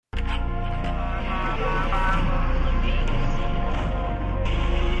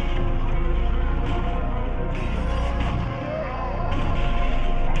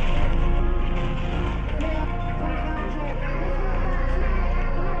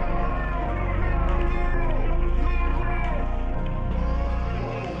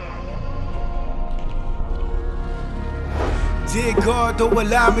Dear God, don't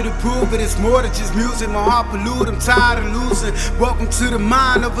allow me to prove it. It's more than just music. My heart polluted, I'm tired of losing. Welcome to the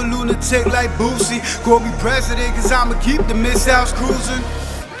mind of a lunatic like Boosie. Call me president, cause I'ma keep the missiles cruising.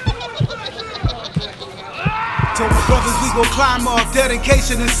 Told my brothers we gon' climb up,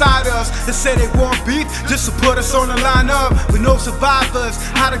 dedication inside us. They say they want beef just to put us on the lineup. With no survivors,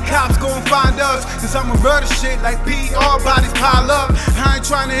 how the cops gon' find us? Cause I'ma murder shit like P, all bodies pile up. I ain't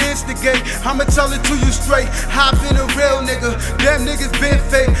trying to instigate, I'ma tell it to you straight. I been a real nigga, them niggas been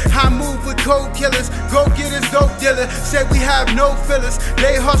fake. I move with cold killers, go get us dope dealer. Said we have no fillers,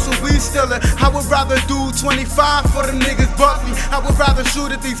 they hustle, we still it. I would rather do 25 for them niggas buck me. I would rather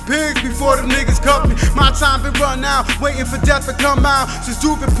shoot at these pigs before them niggas cuff me. My time been run out, waiting for death to come out. Since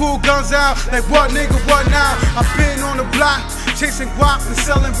you been pull guns out, like what nigga, what now? I've been on the block, chasing guap and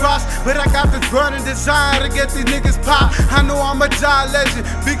selling rocks, but I got this burning desire to get these niggas pop. I know I'ma die legend,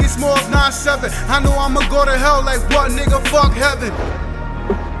 Biggie Smalls 9-7. I know I'ma go to hell like what nigga, fuck heaven.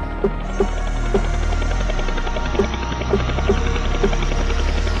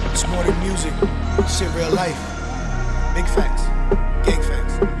 It's more than music, shit real life. Big facts, gang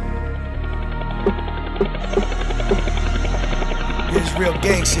facts. This real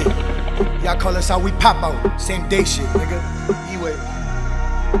gang shit. Y'all call us how we pop out. Same day shit, nigga. E-way.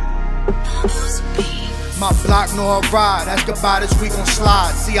 My block know I ride, ask about us, we gon'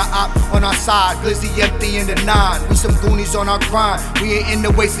 slide. See our op on our side, glizzy empty in the 9. We some goonies on our grind, we ain't into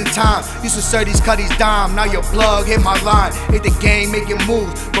wasting time. Used to serve these cutties dime, now your plug hit my line. Hit the game, making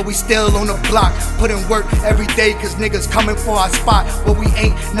moves, but we still on the block. Put in work every day, cause niggas coming for our spot. But we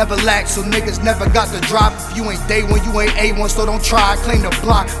ain't never lack, so niggas never got the drop. If you ain't day one, you ain't A1, so don't try, claim the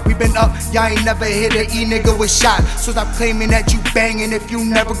block. We been up, y'all ain't never hit a E nigga with shot. So stop claiming that you banging if you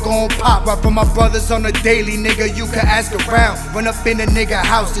never gon' pop. Right from my brothers on the daily, nigga, you can ask around. Run up in a nigga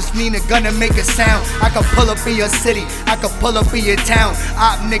house, just lean a gun and make a sound. I can pull up in your city, I can pull up in your town.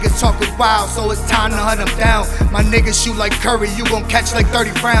 Op niggas talking wild, so it's time to hunt them down. My niggas shoot like Curry, you gon' catch like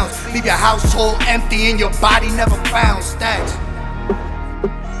 30 rounds. Leave your household empty and your body never found. Stacks.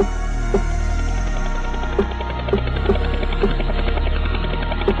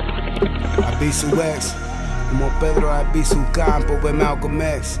 Albizu X, como Pedro Albizu Campo with Malcolm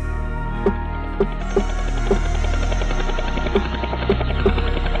X.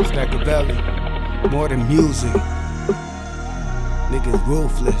 Stackaveli, more than music. Niggas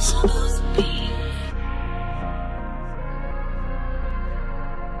ruthless.